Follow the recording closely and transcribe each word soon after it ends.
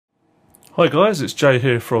Hi guys, it's Jay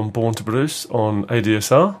here from Born to Produce on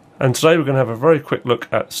ADSR, and today we're going to have a very quick look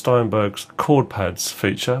at Steinberg's chord pads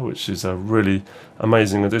feature, which is a really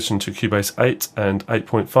amazing addition to Cubase 8 and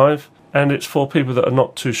 8.5, and it's for people that are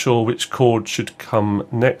not too sure which chord should come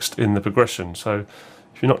next in the progression. So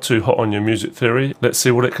if you're not too hot on your music theory, let's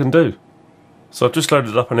see what it can do. So I've just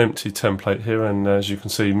loaded up an empty template here, and as you can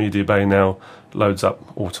see, Media Bay now loads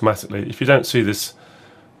up automatically. If you don't see this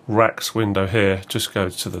Racks window here, just go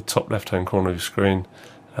to the top left hand corner of your screen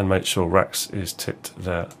and make sure Racks is ticked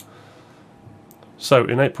there. So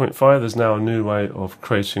in 8.5 there's now a new way of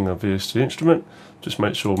creating a VST instrument. Just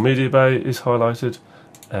make sure Media Bay is highlighted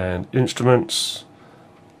and Instruments,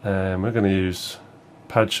 and we're going to use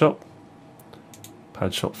Pad Shop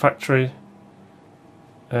Factory,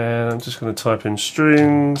 and I'm just going to type in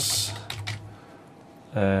strings,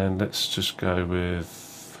 and let's just go with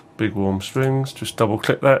Big Warm Strings. Just double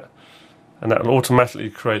click that and that will automatically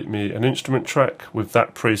create me an instrument track with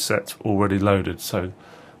that preset already loaded, so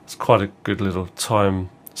it's quite a good little time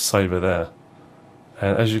saver there.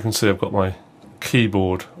 And as you can see, I've got my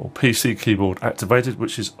keyboard or PC keyboard activated,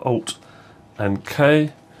 which is Alt and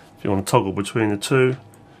K if you want to toggle between the two.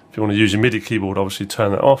 If you want to use your MIDI keyboard, obviously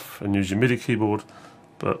turn that off and use your MIDI keyboard,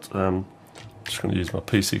 but I'm just going to use my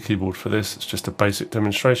PC keyboard for this. It's just a basic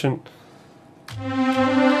demonstration.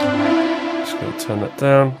 Just going to turn that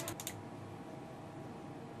down.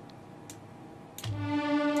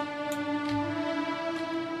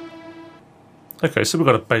 Okay, so we've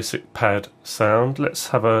got a basic pad sound. Let's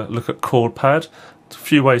have a look at chord pad. There's a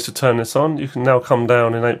few ways to turn this on. You can now come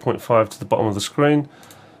down in 8.5 to the bottom of the screen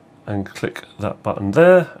and click that button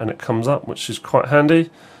there, and it comes up, which is quite handy.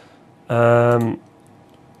 You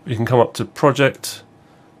can come up to Project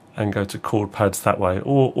and go to chord pads that way,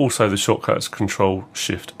 or also the shortcut is Control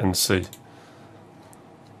Shift and C.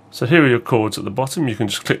 So here are your chords at the bottom. You can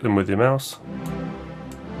just click them with your mouse.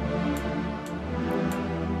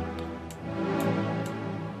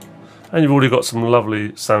 And you've already got some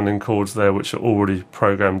lovely sounding chords there which are already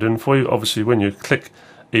programmed in for you. Obviously when you click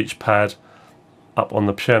each pad up on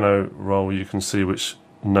the piano roll, you can see which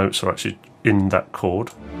notes are actually in that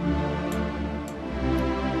chord.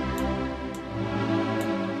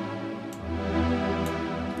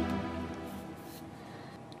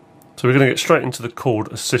 So we're going to get straight into the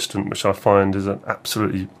Chord Assistant, which I find is an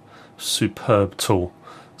absolutely superb tool.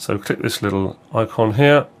 So click this little icon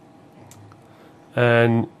here,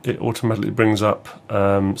 and it automatically brings up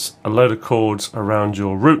a load of chords around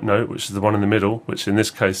your root note, which is the one in the middle, which in this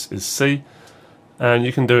case is C, and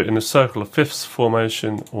you can do it in a circle of fifths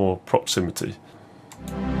formation or proximity.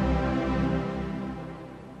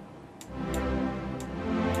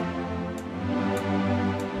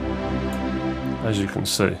 As you can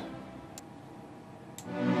see.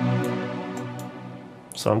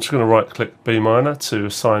 So I'm just going to right click B minor to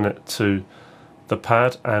assign it to the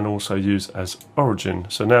pad and also use as origin.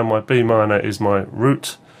 So now my B minor is my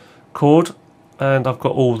root chord, and I've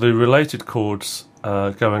got all the related chords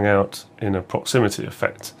going out in a proximity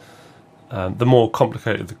effect. The more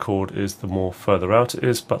complicated the chord is, the more further out it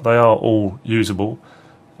is, but they are all usable,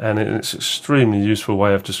 and it's an extremely useful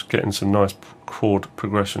way of just getting some nice chord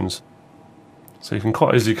progressions. So you can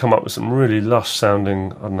quite easily come up with some really lush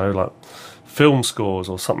sounding, I don't know, like film scores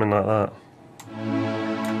or something like that.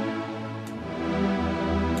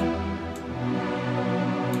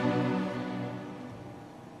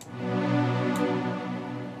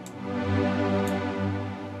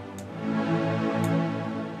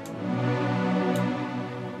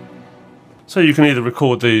 So you can either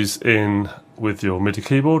record these in with your MIDI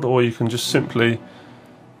keyboard, or you can just simply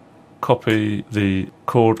copy the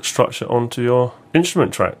chord structure onto your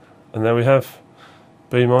instrument track, and there we have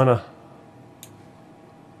B minor.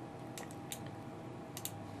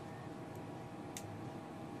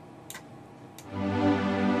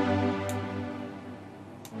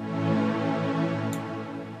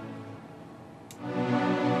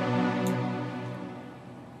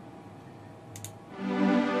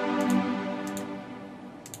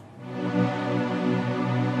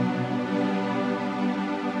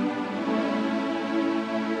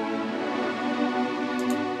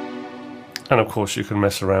 And of course you can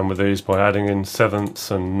mess around with these by adding in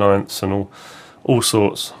sevenths and ninths and all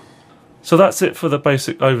sorts. So that's it for the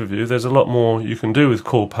basic overview. There's a lot more you can do with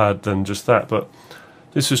chord pad than just that, but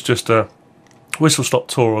this is just a whistle-stop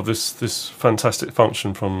tour of this fantastic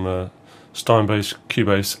function from Steinberg's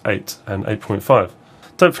Cubase 8 and 8.5.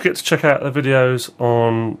 Don't forget to check out the videos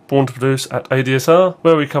on Born to Produce at ADSR,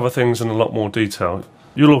 where we cover things in a lot more detail.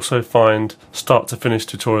 You'll also find start to finish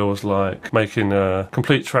tutorials like making a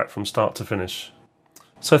complete track from start to finish.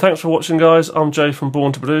 So thanks for watching, guys. I'm Jay from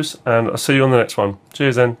Born to Produce, and I'll see you on the next one.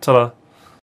 Cheers then, ta-da.